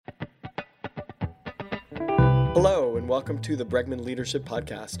Hello, and welcome to the Bregman Leadership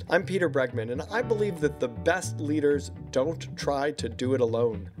Podcast. I'm Peter Bregman, and I believe that the best leaders don't try to do it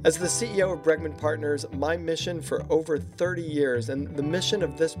alone. As the CEO of Bregman Partners, my mission for over 30 years, and the mission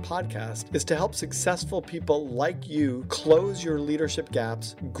of this podcast, is to help successful people like you close your leadership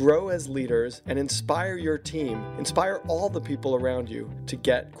gaps, grow as leaders, and inspire your team, inspire all the people around you to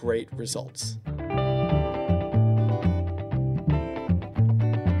get great results.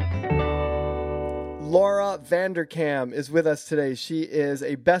 Laura Vanderkam is with us today. She is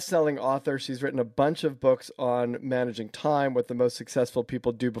a best-selling author. She's written a bunch of books on managing time, what the most successful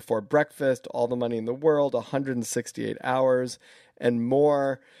people do before breakfast, All the Money in the World, 168 Hours, and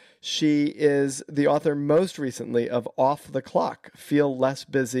more. She is the author most recently of Off the Clock, Feel Less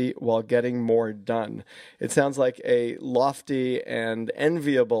Busy While Getting More Done. It sounds like a lofty and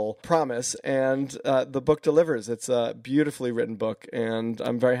enviable promise, and the book delivers. It's a beautifully written book, and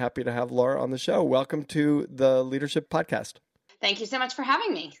I'm very happy to have Laura on the show. Welcome to the Leadership Podcast. Thank you so much for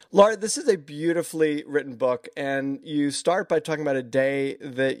having me. Laura, this is a beautifully written book, and you start by talking about a day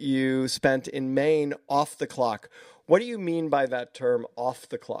that you spent in Maine off the clock. What do you mean by that term, off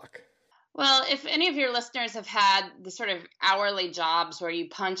the clock? Well, if any of your listeners have had the sort of hourly jobs where you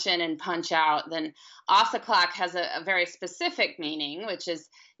punch in and punch out, then off the clock has a very specific meaning, which is,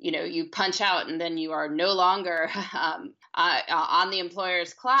 you punch out and then you are no longer on the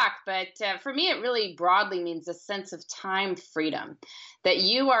employer's clock. But for me, it really broadly means a sense of time freedom, that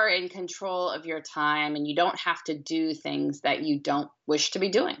you are in control of your time and you don't have to do things that you don't wish to be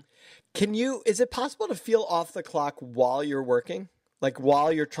doing. Is it possible to feel off the clock while you're working? Like while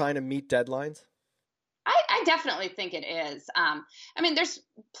you're trying to meet deadlines? I definitely think it is. There's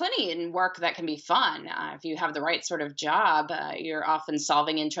plenty in work that can be fun. If you have the right sort of job, you're often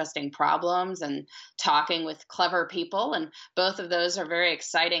solving interesting problems and talking with clever people. And both of those are very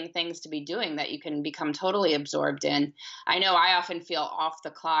exciting things to be doing that you can become totally absorbed in. I know I often feel off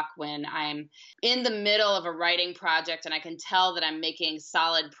the clock when I'm in the middle of a writing project and I can tell that I'm making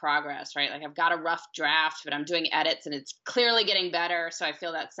solid progress, right? Like I've got a rough draft, but I'm doing edits and it's clearly getting better. So I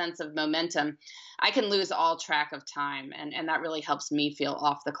feel that sense of momentum. I can lose all track of time, and that really helps me feel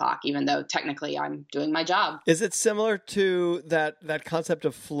off the clock, even though technically I'm doing my job. Is it similar to that concept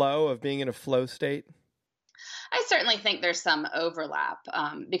of flow, of being in a flow state? I certainly think there's some overlap,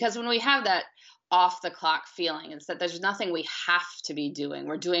 because when we have that off the clock feeling, it's that there's nothing we have to be doing.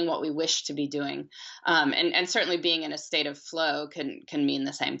 We're doing what we wish to be doing, and certainly being in a state of flow can mean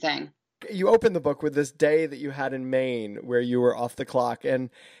the same thing. You opened the book with this day that you had in Maine where you were off the clock. And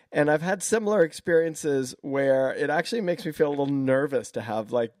I've had similar experiences where it actually makes me feel a little nervous to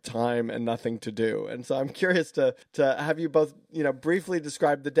have like time and nothing to do. And so I'm curious to have you both, briefly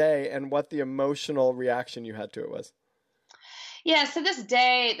describe the day and what the emotional reaction you had to it was. Yeah, so this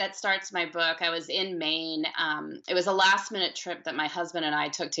day that starts my book, I was in Maine. It was a last-minute trip that my husband and I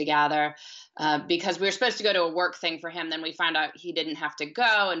took together because we were supposed to go to a work thing for him. Then we found out he didn't have to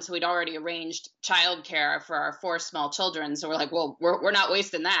go, and so we'd already arranged childcare for our 4 small children. So we're like, well, we're not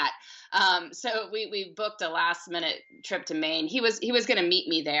wasting that. So we booked a last-minute trip to Maine. He was going to meet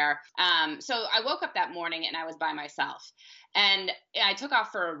me there. So I woke up that morning and I was by myself, and I took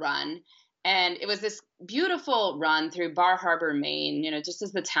off for a run. And it was this beautiful run through Bar Harbor, Maine, just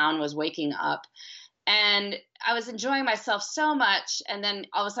as the town was waking up. And I was enjoying myself so much. And then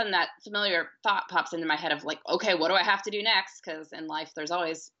all of a sudden that familiar thought pops into my head of like, okay, what do I have to do next? Because in life, there's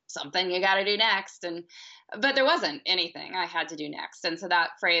always something you got to do next. But there wasn't anything I had to do next. And so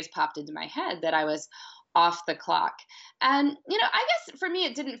that phrase popped into my head that I was off the clock. And, I guess for me,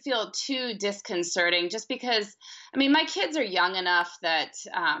 it didn't feel too disconcerting just because, my kids are young enough that,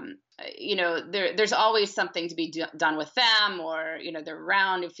 there's always something to be done with them, or, they're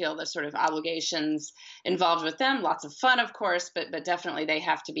around. You feel the sort of obligations involved with them. Lots of fun, of course, but definitely they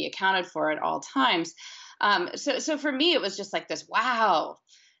have to be accounted for at all times. So for me, it was just like this, wow,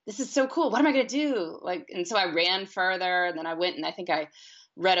 this is so cool. What am I going to do? And so I ran further, and then I went and I think I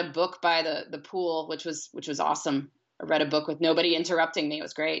read a book by the pool, which was awesome. I read a book with nobody interrupting me. It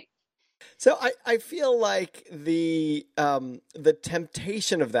was great. So I feel like the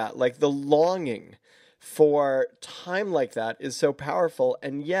temptation of that, like the longing for time like that is so powerful.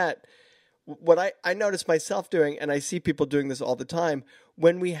 And yet what I notice myself doing, and I see people doing this all the time,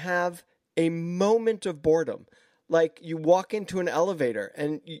 when we have a moment of boredom, like you walk into an elevator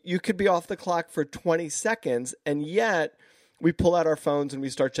and you could be off the clock for 20 seconds, and yet we pull out our phones and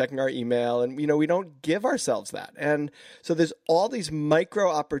we start checking our email, and, we don't give ourselves that. And so there's all these micro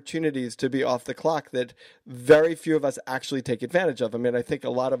opportunities to be off the clock that very few of us actually take advantage of. I think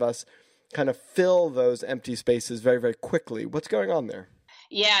a lot of us kind of fill those empty spaces very, very quickly. What's going on there?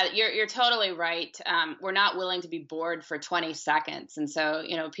 Yeah, you're totally right. We're not willing to be bored for 20 seconds, and so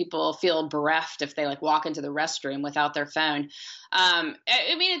people feel bereft if they like walk into the restroom without their phone. I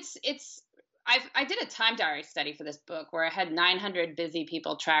mean, it's. I did a time diary study for this book where I had 900 busy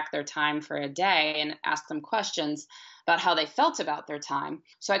people track their time for a day and ask them questions about how they felt about their time.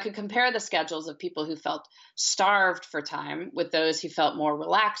 So I could compare the schedules of people who felt starved for time with those who felt more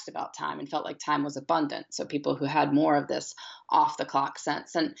relaxed about time and felt like time was abundant. So people who had more of this off the clock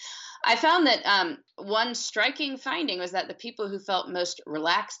sense. And I found that one striking finding was that the people who felt most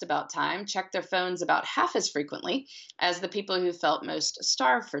relaxed about time checked their phones about half as frequently as the people who felt most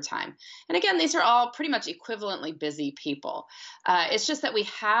starved for time. And again, these are all pretty much equivalently busy people. It's just that we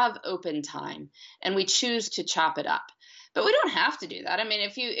have open time and we choose to chop it up. But we don't have to do that. I mean,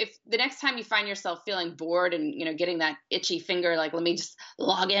 if the next time you find yourself feeling bored and getting that itchy finger, like let me just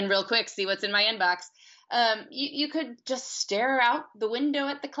log in real quick, see what's in my inbox, you could just stare out the window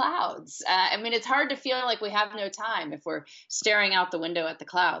at the clouds. I mean, it's hard to feel like we have no time if we're staring out the window at the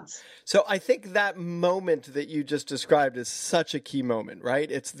clouds. So I think that moment that you just described is such a key moment, right?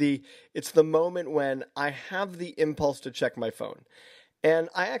 It's the moment when I have the impulse to check my phone. And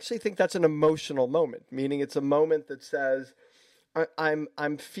I actually think that's an emotional moment, meaning it's a moment that says,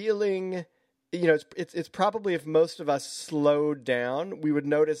 I'm feeling, it's probably, if most of us slowed down, we would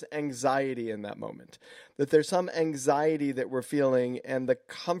notice anxiety in that moment. That there's some anxiety that we're feeling, and the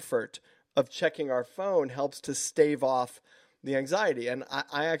comfort of checking our phone helps to stave off the anxiety. And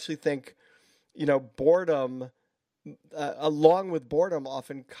I actually think, boredom, along with boredom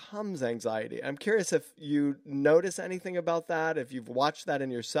often comes anxiety. I'm curious if you notice anything about that, if you've watched that in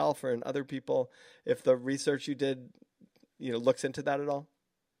yourself or in other people, if the research you did, looks into that at all.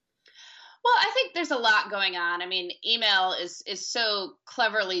 Well, I think there's a lot going on. I mean, email is so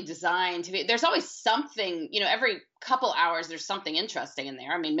cleverly designed to be. There's always something, every couple hours there's something interesting in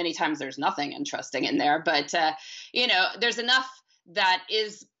there. I mean, many times there's nothing interesting in there, but there's enough that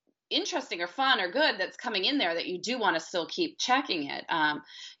is interesting or fun or good that's coming in there that you do want to still keep checking it.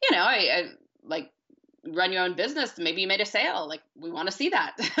 I like run your own business. Maybe you made a sale. Like we want to see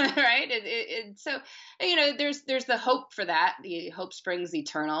that, right? So, there's the hope for that. The hope springs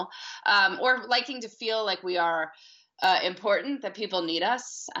eternal, or liking to feel like we are important, that people need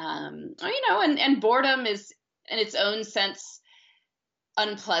us. And boredom is in its own sense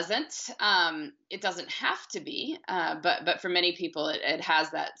unpleasant. It doesn't have to be, but for many people, it has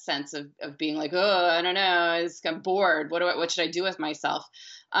that sense of being like, oh, I don't know, I'm bored. What should I do with myself?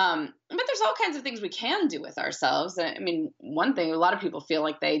 But there's all kinds of things we can do with ourselves. I mean, one thing, a lot of people feel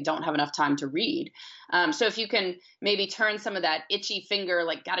like they don't have enough time to read. So if you can maybe turn some of that itchy finger,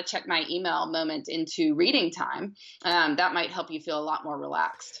 like got to check my email moment into reading time, that might help you feel a lot more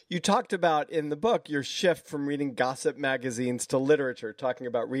relaxed. You talked about in the book your shift from reading gossip magazines to literature, talking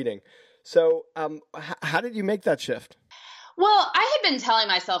about reading. So how did you make that shift? Well, I had been telling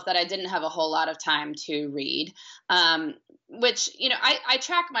myself that I didn't have a whole lot of time to read, which, I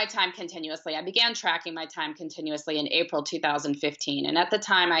track my time continuously. I began tracking my time continuously in April 2015. And at the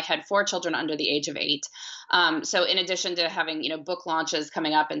time, I had 4 children under the age of 8. So in addition to having, book launches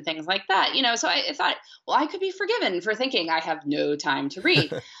coming up and things like that, so I thought, well, I could be forgiven for thinking I have no time to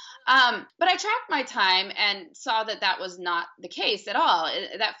read. But I tracked my time and saw that was not the case at all.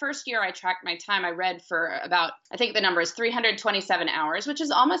 That first year I tracked my time, I read for about, I think the number is 327 hours, which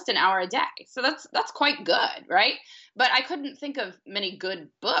is almost an hour a day. So that's quite good, right? But I couldn't think of many good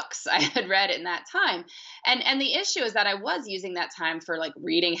books I had read in that time. And the issue is that I was using that time for like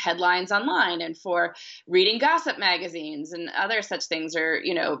reading headlines online and for reading gossip magazines and other such things, or,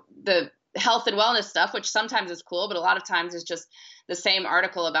 the health and wellness stuff, which sometimes is cool, but a lot of times is just the same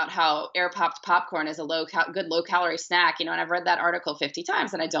article about how air popped popcorn is a good low calorie snack, and I've read that article 50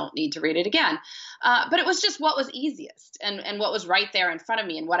 times and I don't need to read it again. But it was just what was easiest and what was right there in front of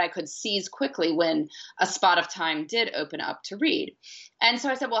me and what I could seize quickly when a spot of time did open up to read. And so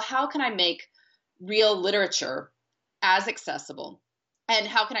I said, well, how can I make real literature as accessible? And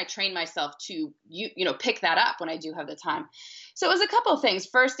how can I train myself to, pick that up when I do have the time? So it was a couple of things.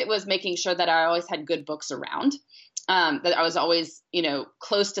 First, it was making sure that I always had good books around, that I was always,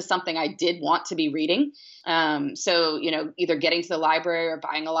 close to something I did want to be reading. So, either getting to the library or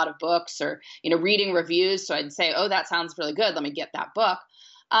buying a lot of books or, reading reviews. So I'd say, oh, that sounds really good. Let me get that book.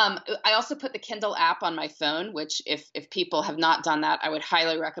 I also put the Kindle app on my phone, which if people have not done that, I would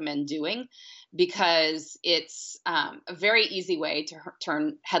highly recommend doing, because it's a very easy way to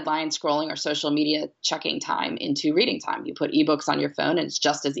turn headline scrolling or social media checking time into reading time. You put ebooks on your phone and it's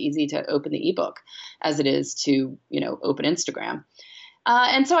just as easy to open the ebook as it is to, open Instagram.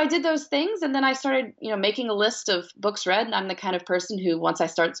 And so I did those things, and then I started, making a list of books read. And I'm the kind of person who, once I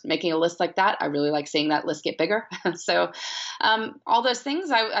start making a list like that, I really like seeing that list get bigger. So, all those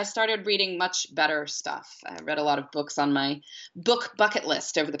things, I started reading much better stuff. I read a lot of books on my book bucket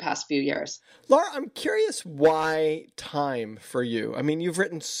list over the past few years. Laura, I'm curious why time for you. I mean, you've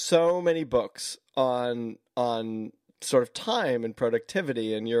written so many books on sort of time and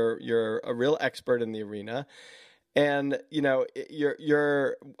productivity, and you're a real expert in the arena. And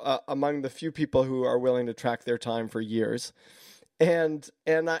you're among the few people who are willing to track their time for years, and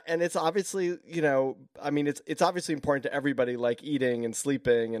it's obviously it's obviously important to everybody, like eating and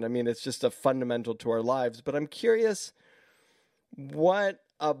sleeping, and I mean it's just a fundamental to our lives. But I'm curious, what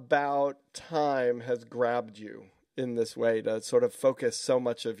about time has grabbed you in this way to sort of focus so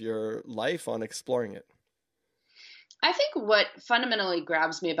much of your life on exploring it? I think what fundamentally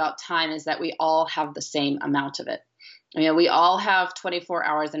grabs me about time is that we all have the same amount of it. We all have 24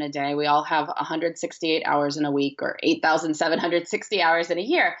 hours in a day. We all have 168 hours in a week, or 8,760 hours in a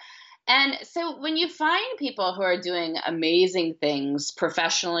year. And so when you find people who are doing amazing things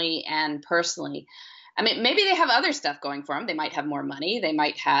professionally and personally, I mean, maybe they have other stuff going for them. They might have more money. They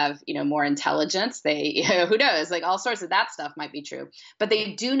might have, more intelligence. Who knows? Like all sorts of that stuff might be true. But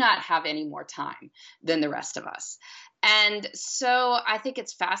they do not have any more time than the rest of us. And so I think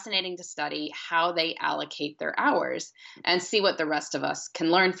it's fascinating to study how they allocate their hours and see what the rest of us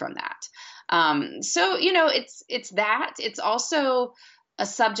can learn from that. It's that. It's also a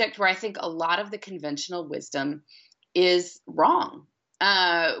subject where I think a lot of the conventional wisdom is wrong.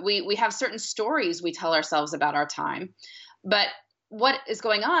 We have certain stories we tell ourselves about our time, but what is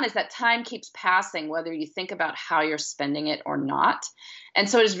going on is that time keeps passing, whether you think about how you're spending it or not. And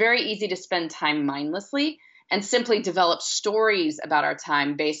so it's very easy to spend time mindlessly and simply develop stories about our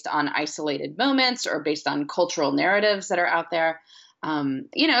time based on isolated moments or based on cultural narratives that are out there.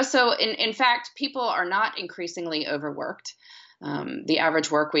 So in fact, people are not increasingly overworked. The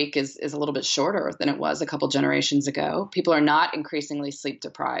average work week is a little bit shorter than it was a couple generations ago. People are not increasingly sleep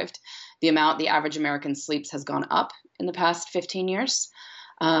deprived. The average American sleeps has gone up in the past 15 years.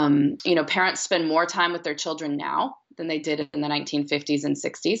 Parents spend more time with their children now than they did in the 1950s and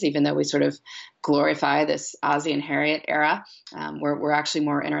 60s, even though we sort of glorify this Ozzie and Harriet era. We're actually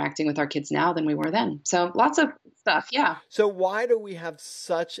more interacting with our kids now than we were then. So lots of stuff, yeah. So why do we have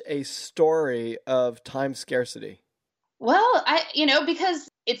such a story of time scarcity? Well, because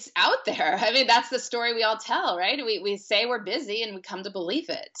it's out there. I mean, that's the story we all tell, right? We say we're busy and we come to believe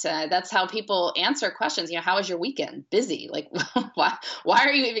it. That's how people answer questions. How was your weekend? Busy. Like, why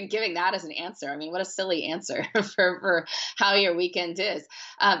are you even giving that as an answer? I mean, what a silly answer for how your weekend is.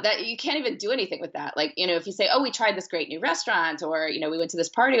 That you can't even do anything with that. Like, if you say, oh, we tried this great new restaurant, or, we went to this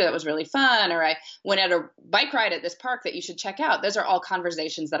party that was really fun, or I went at a bike ride at this park that you should check out. Those are all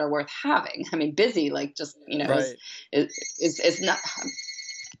conversations that are worth having. I mean, busy, like just, right. is not.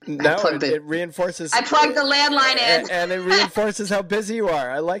 No, it reinforces. I plugged the landline in. And it reinforces how busy you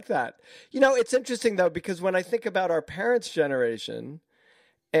are. I like that. It's interesting, though, because when I think about our parents' generation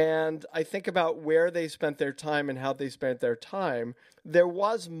and I think about where they spent their time and how they spent their time, there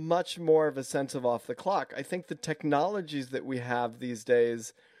was much more of a sense of off the clock. I think the technologies that we have these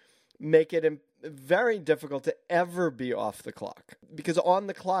days make it very difficult to ever be off the clock, because on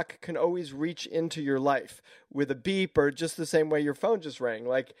the clock can always reach into your life with a beep, or just the same way your phone just rang.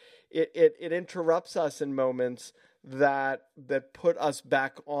 Like it interrupts us in moments that put us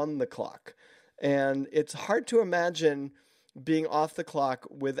back on the clock. And it's hard to imagine being off the clock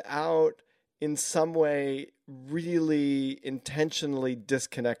without in some way really intentionally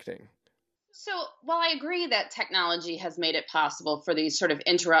disconnecting. So while I agree that technology has made it possible for these sort of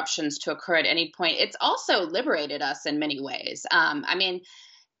interruptions to occur at any point, it's also liberated us in many ways.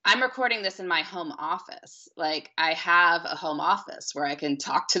 I'm recording this in my home office. Like, I have a home office where I can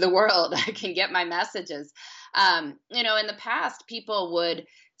talk to the world. I can get my messages. In the past, people would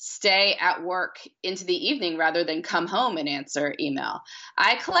stay at work into the evening rather than come home and answer email.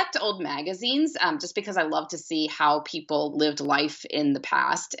 I collect old magazines just because I love to see how people lived life in the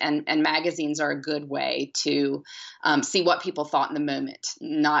past. And magazines are a good way to see what people thought in the moment,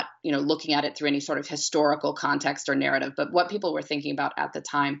 not, looking at it through any sort of historical context or narrative, but what people were thinking about at the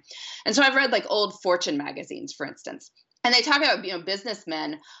time. And so I've read like old Fortune magazines, for instance. And they talk about,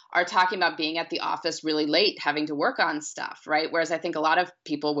 businessmen are talking about being at the office really late, having to work on stuff, right? Whereas I think a lot of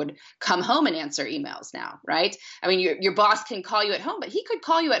people would come home and answer emails now, right? I mean, your boss can call you at home, but he could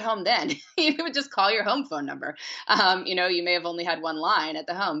call you at home then. He would just call your home phone number. You may have only had one line at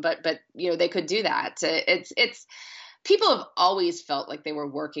the home, but they could do that. people have always felt like they were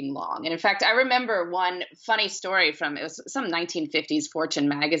working long. And in fact, I remember one funny story from, it was some 1950s Fortune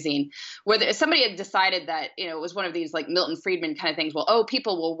magazine, where somebody had decided that, it was one of these like Milton Friedman kind of things. Well, oh,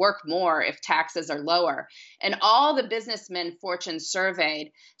 people will work more if taxes are lower. And all the businessmen Fortune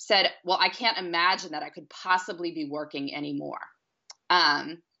surveyed said, well, I can't imagine that I could possibly be working anymore.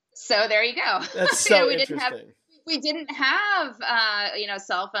 So there you go. That's so interesting. We didn't have,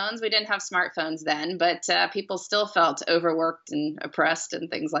 cell phones. We didn't have smartphones then, but people still felt overworked and oppressed and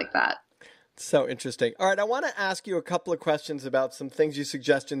things like that. So interesting. All right, I want to ask you a couple of questions about some things you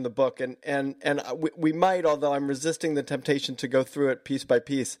suggest in the book, and we might, although I'm resisting the temptation to go through it piece by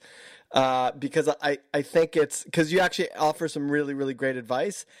piece, because I think it's because you actually offer some really, really great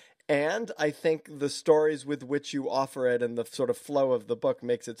advice. And I think the stories with which you offer it and the sort of flow of the book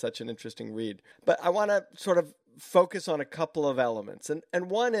makes it such an interesting read. But I want to sort of focus on a couple of elements. And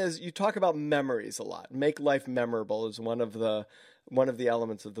one is you talk about memories a lot. Make life memorable is one of the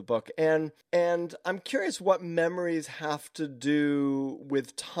elements of the book. And I'm curious what memories have to do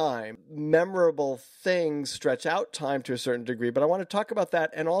with time. Memorable things stretch out time to a certain degree, but I want to talk about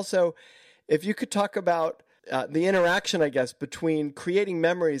that. And also, if you could talk about the interaction, I guess, between creating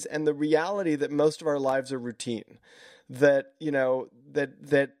memories and the reality that most of our lives are routine, that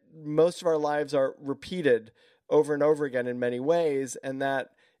most of our lives are repeated over and over again in many ways, and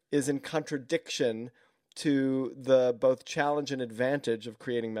that is in contradiction to the both challenge and advantage of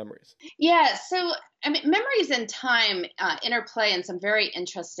creating memories. Yeah, so I mean, memories and time interplay in some very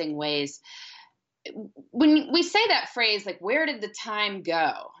interesting ways. When we say that phrase, like, where did the time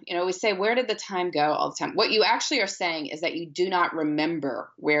go? We say, where did the time go all the time? What you actually are saying is that you do not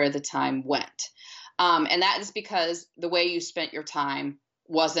remember where the time went. And that is because the way you spent your time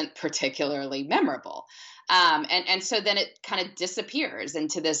wasn't particularly memorable. And so then it kind of disappears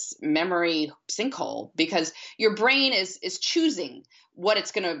into this memory sinkhole because your brain is choosing what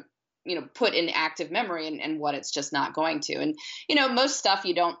it's going to put in active memory and what it's just not going to. And, most stuff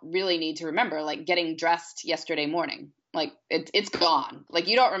you don't really need to remember, like getting dressed yesterday morning, like it's gone. Like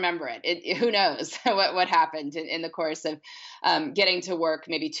you don't remember it. Who knows what happened in the course of getting to work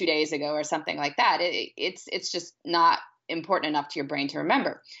maybe 2 days ago or something like that. It's just not important enough to your brain to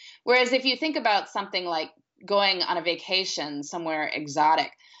remember. Whereas if you think about something like going on a vacation somewhere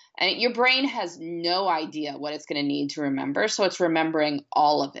exotic, and your brain has no idea what it's going to need to remember, so it's remembering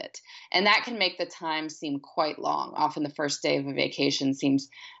all of it. And that can make the time seem quite long. Often the first day of a vacation seems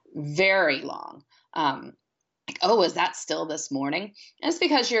very long. Like, oh, is that still this morning? And it's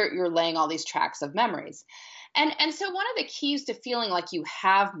because you're laying all these tracks of memories. And so one of the keys to feeling like you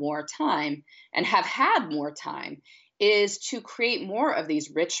have more time and have had more time is to create more of these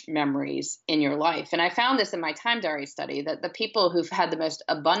rich memories in your life. And I found this in my time diary study, that the people who've had the most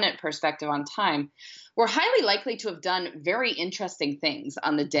abundant perspective on time were highly likely to have done very interesting things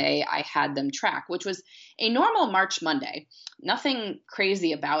on the day I had them track, which was a normal March Monday. Nothing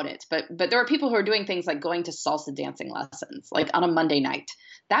crazy about it, but there were people who are doing things like going to salsa dancing lessons, like on a Monday night.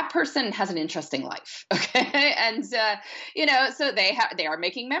 That person has an interesting life, okay? And so they are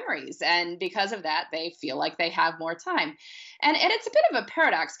making memories, and because of that, they feel like they have more time. And it's a bit of a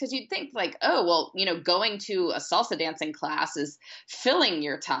paradox because you'd think like, oh, well, going to a salsa dancing class is filling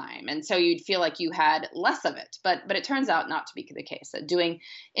your time, and so you'd feel like you had less of it. But it turns out not to be the case. That doing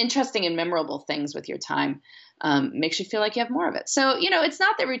interesting and memorable things with your time makes you feel like you have more of it. So it's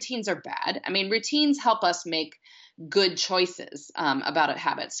not that routines are bad. I mean, routines help us make good choices about a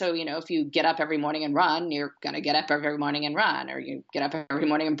habit. So, if you get up every morning and run, you're going to get up every morning and run, or you get up every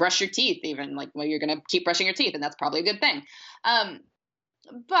morning and brush your teeth, even you're going to keep brushing your teeth, and that's probably a good thing.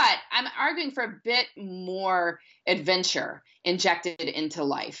 But I'm arguing for a bit more adventure injected into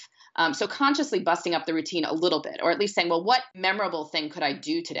life. So consciously busting up the routine a little bit, or at least saying, well, what memorable thing could I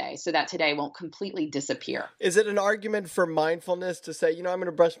do today so that today won't completely disappear? Is it an argument for mindfulness to say, I'm going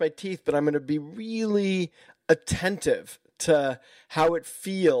to brush my teeth, but I'm going to be really attentive to how it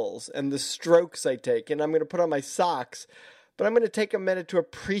feels and the strokes I take, and I'm going to put on my socks, but I'm going to take a minute to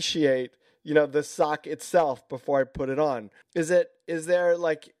appreciate, the sock itself before I put it on? Is there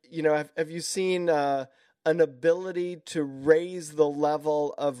like, have you seen an ability to raise the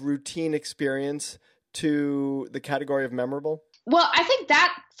level of routine experience to the category of memorable? Well, I think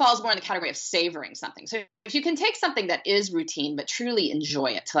that falls more in the category of savoring something. So if you can take something that is routine, but truly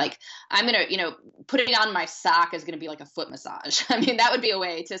enjoy it, like I'm going to, putting on my sock is going to be like a foot massage. I mean, that would be a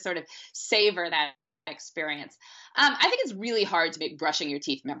way to sort of savor that experience. I think it's really hard to make brushing your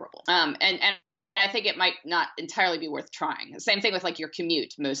teeth memorable. And I think it might not entirely be worth trying. The same thing with like your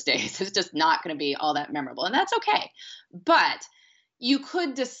commute most days. It's just not going to be all that memorable, and that's okay. But you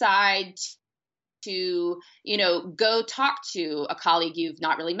could decide to, go talk to a colleague you've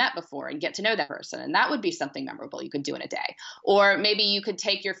not really met before and get to know that person. And that would be something memorable you could do in a day. Or maybe you could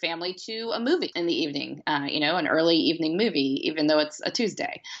take your family to a movie in the evening, an early evening movie, even though it's a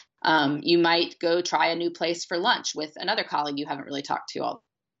Tuesday. You might go try a new place for lunch with another colleague you haven't really talked to all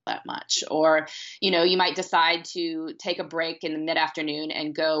that much. Or, you might decide to take a break in the mid-afternoon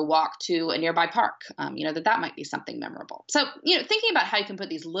and go walk to a nearby park, that might be something memorable. So, thinking about how you can put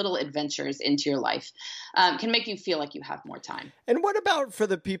these little adventures into your life can make you feel like you have more time. And what about for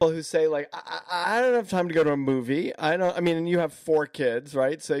the people who say, like, I don't have time to go to a movie. And you have 4 kids,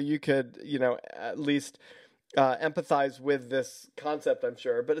 right? So you could, at least empathize with this concept, I'm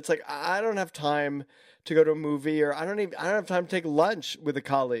sure. But it's like, I don't have time to go to a movie, or I don't have time to take lunch with a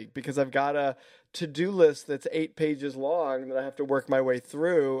colleague because I've got a to-do list that's 8 pages long that I have to work my way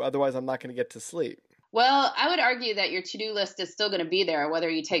through. Otherwise, I'm not going to get to sleep. Well, I would argue that your to-do list is still going to be there, whether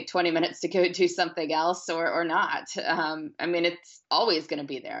you take 20 minutes to go do something else or not. It's always going to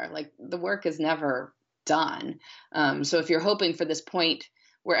be there. Like, the work is never done. So if you're hoping for this point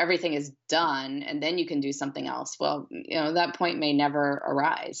where everything is done and then you can do something else, well, that point may never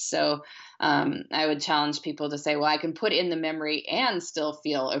arise. So I would challenge people to say, well, I can put in the memory and still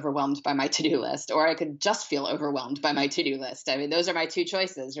feel overwhelmed by my to-do list, or I could just feel overwhelmed by my to-do list. Those are my 2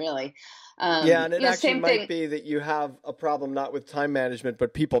 choices, really. And it actually might be that you have a problem not with time management,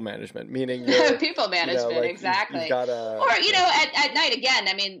 but people management, meaning people management, exactly. You've gotta, or, at night, again,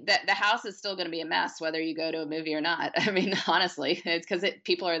 the house is still going to be a mess, whether you go to a movie or not. Honestly, it's because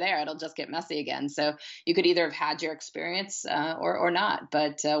people are there. It'll just get messy again. So you could either have had your experience or not.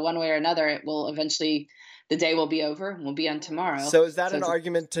 But one way or another, it will eventually, the day will be over and we'll be on tomorrow. So is that an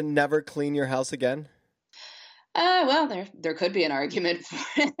argument to never clean your house again? Well, there could be an argument for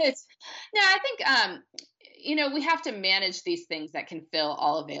it. No, I think, we have to manage these things that can fill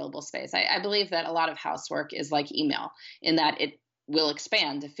all available space. I believe that a lot of housework is like email, in that it will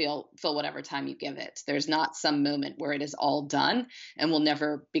expand to fill whatever time you give it. There's not some moment where it is all done and will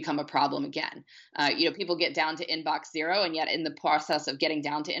never become a problem again. People get down to inbox 0, and yet in the process of getting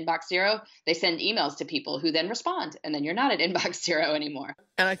down to inbox 0, they send emails to people who then respond, and then you're not at inbox 0 anymore.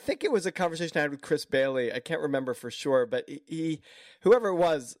 And I think it was a conversation I had with Chris Bailey. I can't remember for sure, but whoever it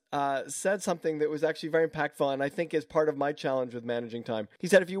was, said something that was actually very impactful, and I think is part of my challenge with managing time. He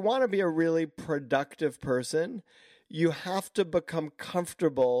said, if you want to be a really productive person, you have to become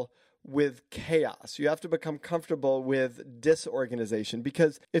comfortable with chaos. You have to become comfortable with disorganization,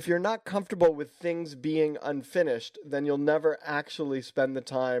 because if you're not comfortable with things being unfinished, then you'll never actually spend the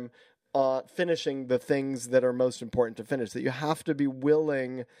time finishing the things that are most important to finish. That you have to be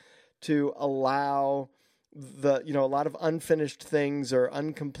willing to allow a lot of unfinished things or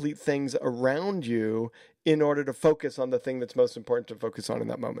incomplete things around you in order to focus on the thing that's most important to focus on in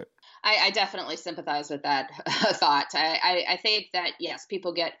that moment. I definitely sympathize with that thought. I think that, yes,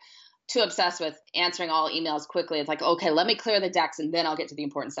 people get too obsessed with answering all emails quickly. It's like, okay, let me clear the decks and then I'll get to the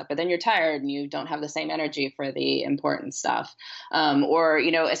important stuff. But then you're tired and you don't have the same energy for the important stuff. Or,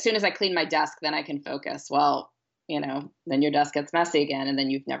 as soon as I clean my desk, then I can focus. Well, then your desk gets messy again and then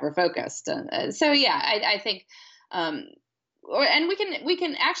you've never focused. I think, and we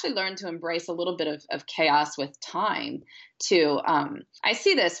can actually learn to embrace a little bit of chaos with time too. I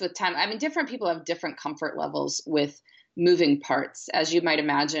see this with time. Different people have different comfort levels with moving parts, as you might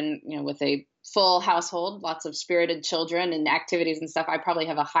imagine. With a full household, lots of spirited children and activities and stuff, I probably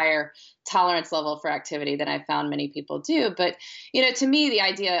have a higher tolerance level for activity than I found many people do. But, to me, the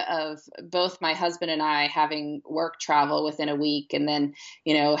idea of both my husband and I having work travel within a week, and then,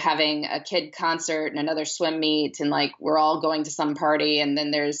 having a kid concert and another swim meet, and like we're all going to some party, and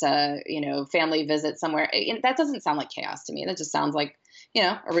then there's a, family visit somewhere, that doesn't sound like chaos to me. That just sounds like,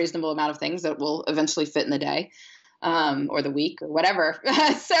 a reasonable amount of things that will eventually fit in the day. Or the week or whatever.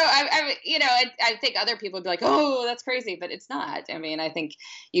 So I think other people would be like, oh, that's crazy, but it's not. I think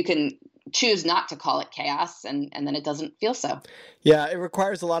you can choose not to call it chaos, and then it doesn't feel so. Yeah, it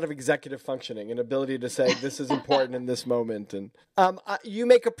requires a lot of executive functioning, an ability to say this is important in this moment. And you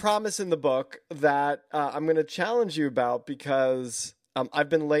make a promise in the book that I'm going to challenge you about, because I've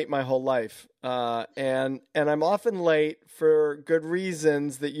been late my whole life, and I'm often late for good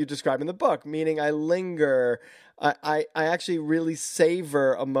reasons that you describe in the book, meaning I linger. I actually really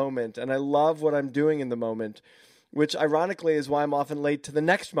savor a moment, and I love what I'm doing in the moment, which ironically is why I'm often late to the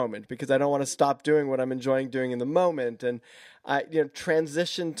next moment, because I don't want to stop doing what I'm enjoying doing in the moment. And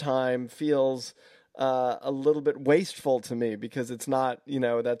transition time feels a little bit wasteful to me, because it's not,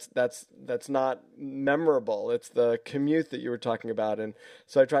 that's not memorable. It's the commute that you were talking about. And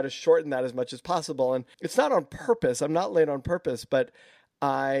so I try to shorten that as much as possible. And it's not on purpose. I'm not late on purpose, but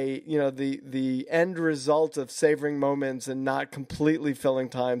the end result of savoring moments and not completely filling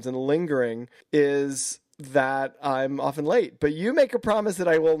times and lingering is that I'm often late. But you make a promise that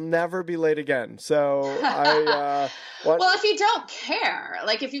I will never be late again. So well, if you don't care,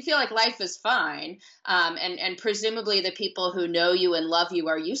 like if you feel like life is fine, and presumably the people who know you and love you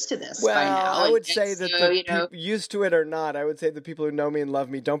are used to this by now. I would say that used to it or not, I would say the people who know me and love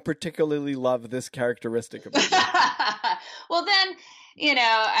me don't particularly love this characteristic of me. Well, then,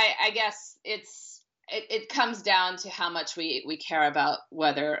 I guess it comes down to how much we care about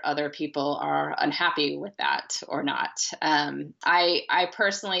whether other people are unhappy with that or not. I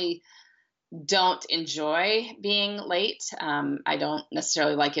personally don't enjoy being late. I don't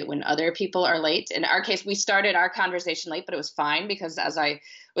necessarily like it when other people are late. In our case, we started our conversation late, but it was fine because, as I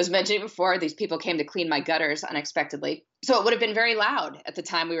was mentioning before, these people came to clean my gutters unexpectedly. So it would have been very loud at the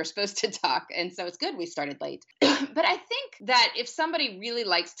time we were supposed to talk. And so it's good we started late. But I think that if somebody really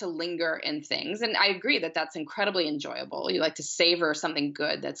likes to linger in things, and I agree that that's incredibly enjoyable, you like to savor something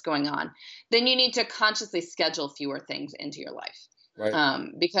good that's going on, then you need to consciously schedule fewer things into your life. Right.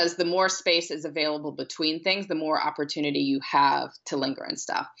 Because the more space is available between things, the more opportunity you have to linger and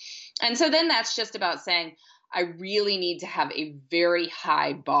stuff. And so then that's just about saying, I really need to have a very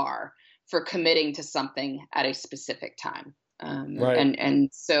high bar for committing to something at a specific time. Right. And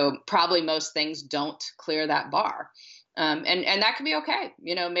so probably most things don't clear that bar. And that can be okay.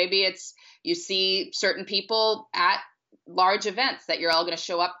 Maybe it's you see certain people at large events that you're all going to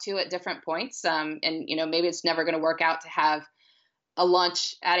show up to at different points. And maybe it's never going to work out to have a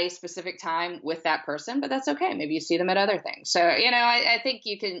lunch at a specific time with that person, but that's okay. Maybe you see them at other things. So, I think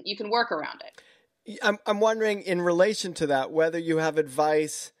you can work around it. I'm wondering in relation to that, whether you have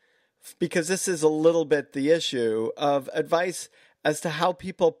advice, because this is a little bit the issue of advice as to how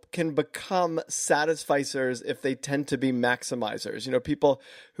people can become satisficers if they tend to be maximizers. People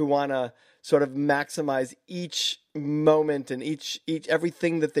who want to sort of maximize each moment and each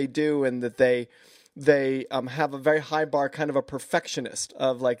everything that they do, and that they have a very high bar, kind of a perfectionist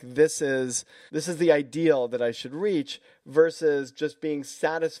of like, this is the ideal that I should reach, versus just being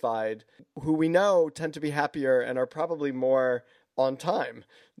satisfied, who we know tend to be happier and are probably more on time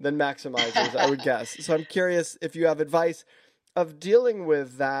than maximizers, I would guess. So I'm curious if you have advice of dealing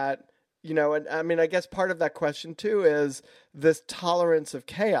with that, and I mean, I guess part of that question too is this tolerance of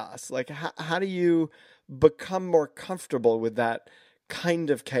chaos. Like, how do you become more comfortable with that kind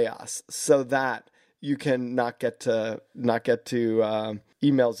of chaos so that you can not get to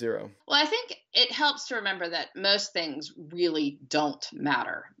email zero? Well, I think it helps to remember that most things really don't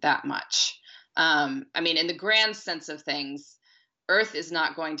matter that much. I mean, in the grand sense of things, Earth is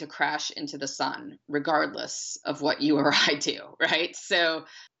not going to crash into the sun, regardless of what you or I do, right? So,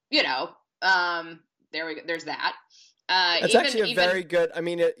 there we go. There's that. That's actually a very good. I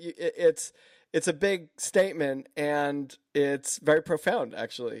mean, it's a big statement, and it's very profound,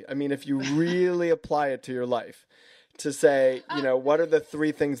 actually. I mean, if you really apply it to your life, to say, what are the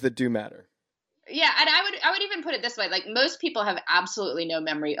three things that do matter? Yeah, and I would even put it this way: like, most people have absolutely no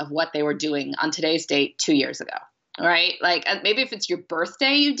memory of what they were doing on today's date 2 years ago, right? Like, maybe if it's your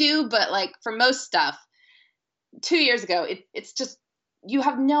birthday, you do, but like for most stuff, 2 years ago, it's just, you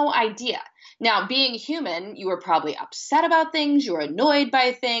have no idea. Now, being human, you were probably upset about things. You were annoyed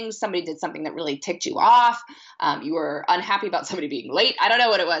by things. Somebody did something that really ticked you off. You were unhappy about somebody being late. I don't know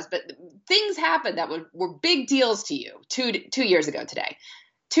what it was, but things happened that were big deals to you 2 years ago today.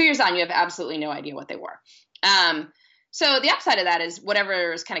 2 years on, you have absolutely no idea what they were. So the upside of that is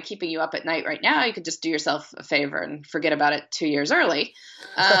whatever is kind of keeping you up at night right now, you could just do yourself a favor and forget about it 2 years early.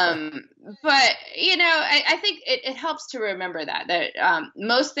 But, I think it helps to remember that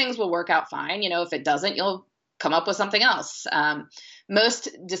most things will work out fine. If it doesn't, you'll come up with something else. Most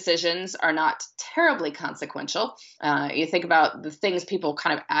decisions are not terribly consequential. You think about the things people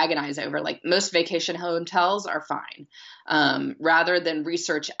kind of agonize over, like most vacation hotels are fine. Rather than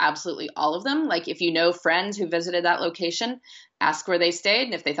research absolutely all of them. Like, if you know friends who visited that location, ask where they stayed.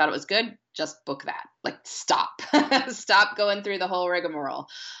 And if they thought it was good, just book that. Like, stop. Stop going through the whole rigmarole.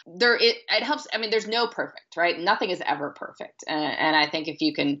 It helps. I mean, there's no perfect, right? Nothing is ever perfect. And I think if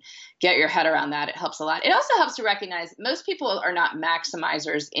you can get your head around that, it helps a lot. It also helps to recognize most people are not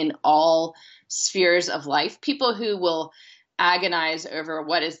maximizers in all spheres of life. People who will agonize over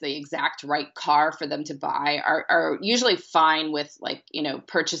what is the exact right car for them to buy are usually fine with, like,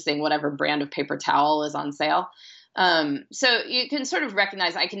 purchasing whatever brand of paper towel is on sale. So you can sort of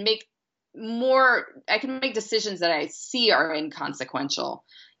recognize I can make decisions that I see are inconsequential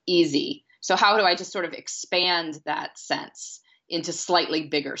easy. So how do I just sort of expand that sense into slightly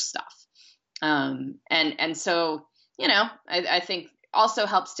bigger stuff? And so, I think also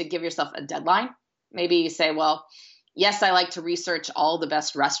helps to give yourself a deadline. Maybe you say, well, yes, I like to research all the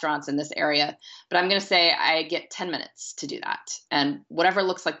best restaurants in this area, but I'm going to say I get 10 minutes to do that. And whatever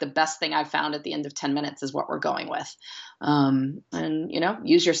looks like the best thing I've found at the end of 10 minutes is what we're going with. And,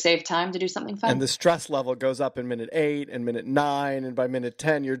 use your saved time to do something fun. And the stress level goes up in minute 8 and minute 9. And by minute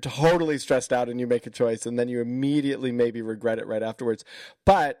 10, you're totally stressed out and you make a choice. And then you immediately maybe regret it right afterwards.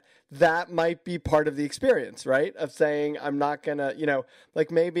 But that might be part of the experience, right? Of saying, I'm not going to,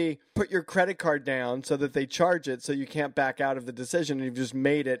 like maybe put your credit card down so that they charge it so you can't back out of the decision and you've just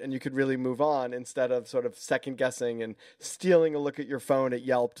made it and you could really move on instead of sort of second guessing and stealing a look at your phone at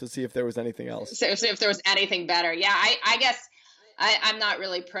Yelp to see if there was anything else. So if there was anything better. Yeah, I guess I'm not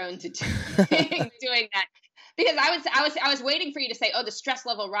really prone to doing that. Because I was waiting for you to say, oh, the stress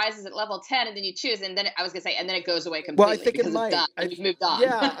level rises at level 10, and then you choose, and then I was going to say, and then it goes away completely. Well, I think it might. You've moved on.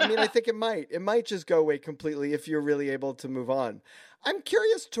 Yeah, I think it might. It might just go away completely if you're really able to move on. I'm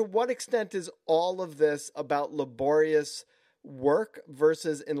curious, to what extent is all of this about laborious work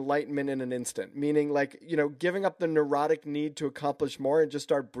versus enlightenment in an instant? Meaning, like, giving up the neurotic need to accomplish more and just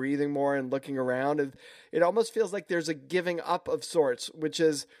start breathing more and looking around. And it almost feels like there's a giving up of sorts, which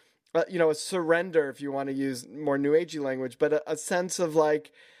is, a surrender, if you want to use more New Agey language, but a sense of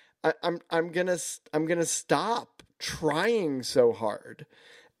like, I'm gonna stop trying so hard,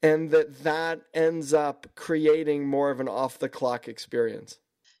 and that ends up creating more of an off the clock experience.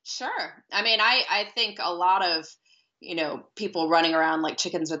 Sure. I think a lot of people running around like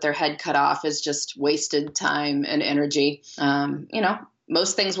chickens with their head cut off is just wasted time and energy.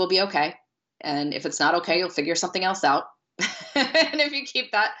 Most things will be okay, and if it's not okay, you'll figure something else out. And if you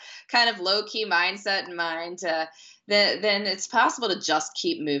keep that kind of low-key mindset in mind, then it's possible to just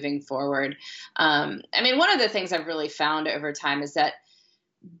keep moving forward. One of the things I've really found over time is that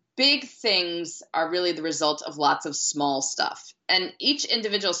big things are really the result of lots of small stuff. And each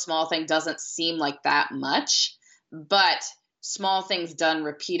individual small thing doesn't seem like that much, but small things done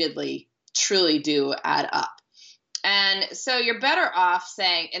repeatedly truly do add up. And so you're better off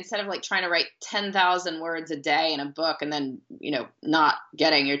saying, instead of like trying to write 10,000 words a day in a book and then, not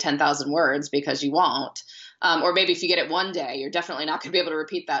getting your 10,000 words because you won't, or maybe if you get it one day, you're definitely not going to be able to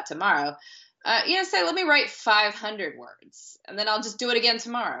repeat that tomorrow. Say, let me write 500 words and then I'll just do it again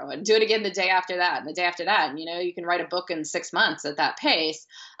tomorrow and do it again the day after that and the day after that. And, you can write a book in 6 months at that pace.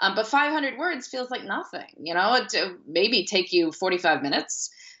 But 500 words feels like nothing, it maybe take you 45 minutes.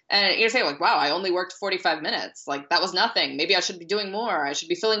 And you're saying, like, wow, I only worked 45 minutes. Like, that was nothing. Maybe I should be doing more. I should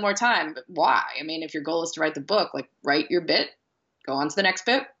be filling more time. But why? If your goal is to write the book, like, write your bit, go on to the next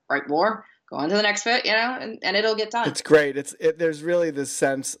bit, write more, go on to the next bit, and it'll get done. It's great. There's really this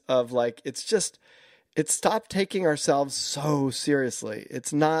sense of, like, it's stop taking ourselves so seriously.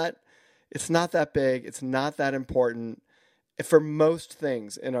 It's not that big. It's not that important for most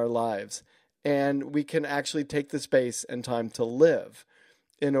things in our lives. And we can actually take the space and time to live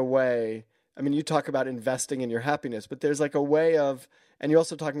in a way. You talk about investing in your happiness, but there's like a way of, and you're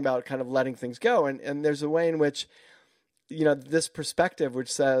also talking about kind of letting things go. And there's a way in which, this perspective,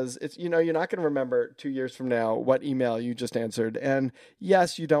 which says it's, you're not going to remember 2 years from now what email you just answered. And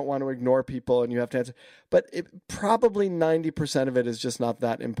yes, you don't want to ignore people and you have to answer, but probably 90% of it is just not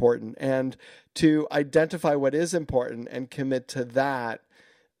that important. And to identify what is important and commit to that,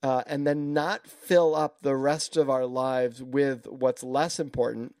 and then not fill up the rest of our lives with what's less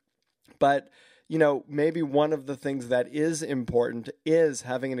important. But, maybe one of the things that is important is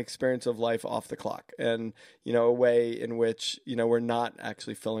having an experience of life off the clock and, a way in which, we're not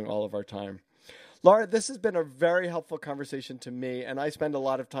actually filling all of our time. Laura, this has been a very helpful conversation to me, and I spend a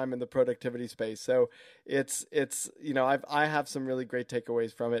lot of time in the productivity space. So I have some really great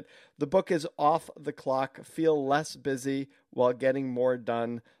takeaways from it. The book is Off the Clock, Feel Less Busy While Getting More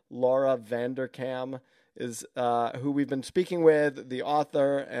Done. Laura Vanderkam is who we've been speaking with, the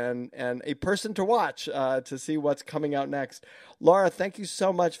author and a person to watch to see what's coming out next. Laura, thank you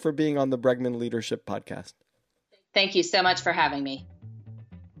so much for being on the Bregman Leadership Podcast. Thank you so much for having me.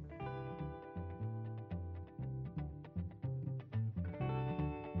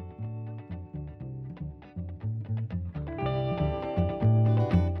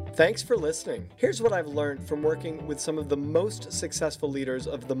 Thanks for listening. Here's what I've learned from working with some of the most successful leaders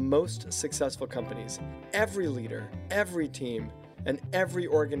of the most successful companies. Every leader, every team, and every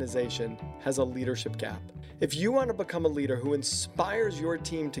organization has a leadership gap. If you want to become a leader who inspires your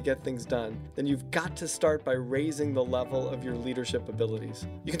team to get things done, then you've got to start by raising the level of your leadership abilities.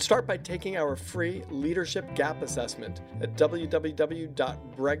 You can start by taking our free leadership gap assessment at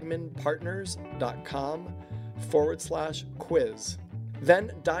www.bregmanpartners.com/quiz.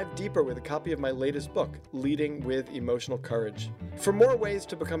 Then dive deeper with a copy of my latest book, Leading with Emotional Courage. For more ways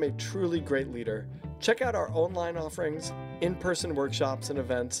to become a truly great leader, check out our online offerings, in-person workshops and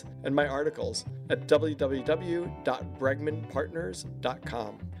events, and my articles at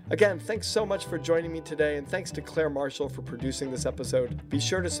www.bregmanpartners.com. Again, thanks so much for joining me today, and thanks to Claire Marshall for producing this episode. Be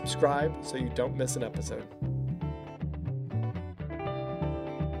sure to subscribe so you don't miss an episode.